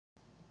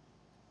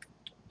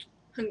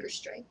Hunger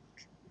Strike.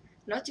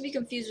 Not to be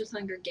confused with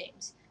Hunger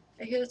Games.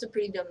 I hear that's a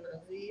pretty dumb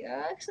movie.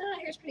 Actually, I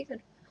hear it's pretty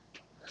good.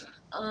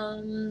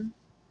 What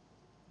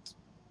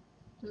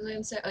was I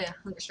gonna say? Oh yeah,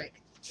 Hunger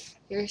Strike.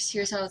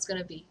 Here's how it's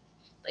gonna be.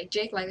 Like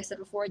Jake, like I said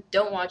before,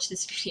 don't watch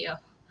this video.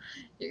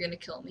 You're gonna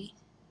kill me.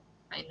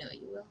 I know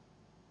you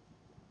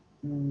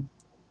will.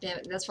 Damn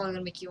it, that's probably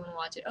gonna make you wanna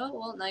watch it. Oh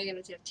well, now you're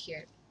gonna have to hear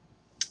it.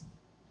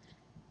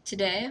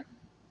 Today,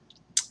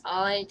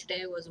 all I ate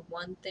today was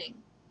one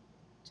thing.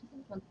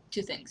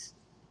 Two things.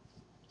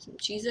 Some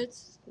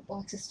Cheez-Its, the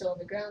box is still on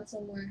the ground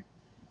somewhere,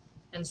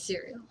 and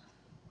cereal.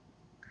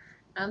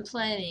 I'm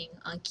planning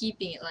on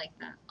keeping it like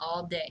that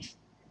all day.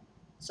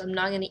 So I'm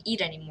not gonna eat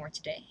anymore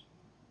today.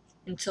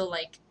 Until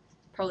like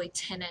probably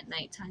 10 at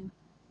nighttime.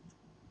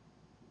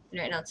 And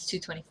right now it's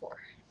 2:24.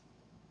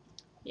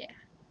 Yeah.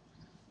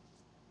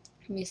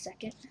 Give me a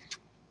second.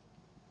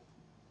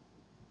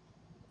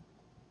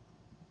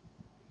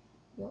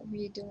 What were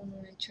you doing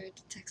when I tried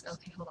to text?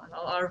 Okay, hold on.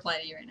 I'll reply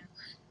to you right now.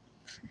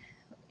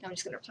 I'm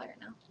just gonna reply right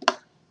now.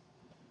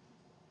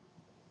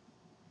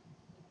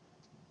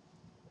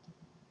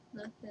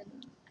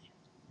 Nothing.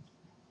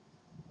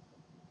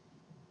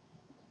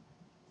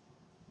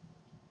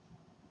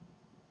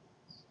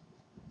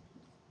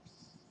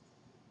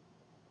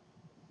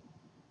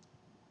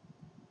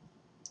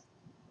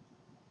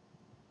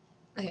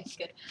 Okay,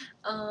 good.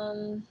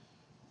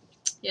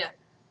 Yeah.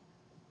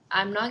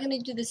 I'm not gonna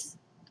do this.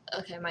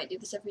 Okay, I might do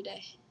this every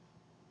day.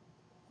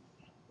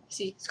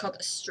 See, it's called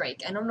a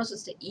strike. I know I'm not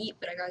supposed to eat,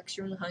 but I got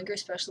extremely hungry,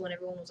 especially when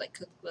everyone was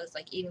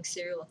like eating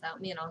cereal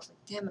without me, and I was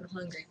like, damn, I'm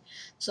hungry.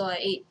 So I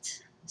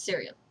ate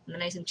cereal, and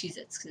then I ate some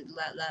Cheez-Its, because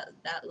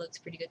that looks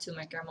pretty good too.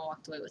 My grandma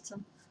walked away with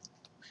some.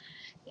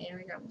 Yeah,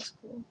 my grandma was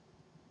cool.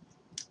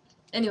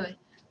 Anyway,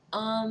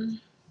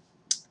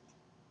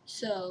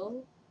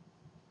 so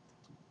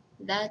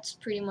that's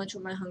pretty much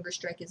what my hunger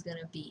strike is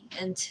gonna be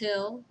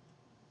until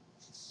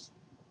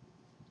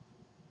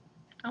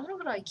I wanna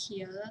go to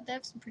IKEA. They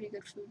have some pretty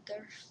good food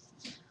there.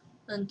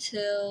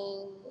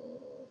 Until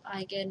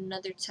I get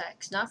another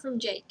text, not from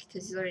Jake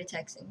because he's already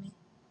texting me,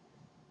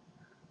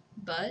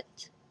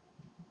 but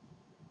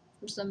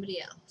from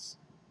somebody else.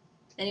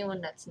 Anyone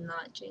that's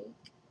not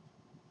Jake.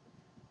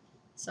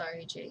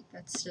 Sorry, Jake.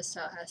 That's just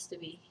how it has to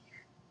be.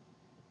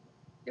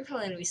 You're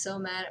probably gonna be so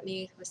mad at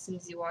me as soon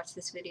as you watch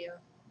this video.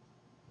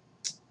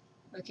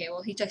 Okay,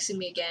 well, he texted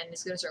me again.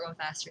 It's gonna start going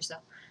faster, so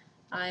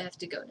I have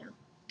to go now.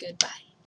 Goodbye.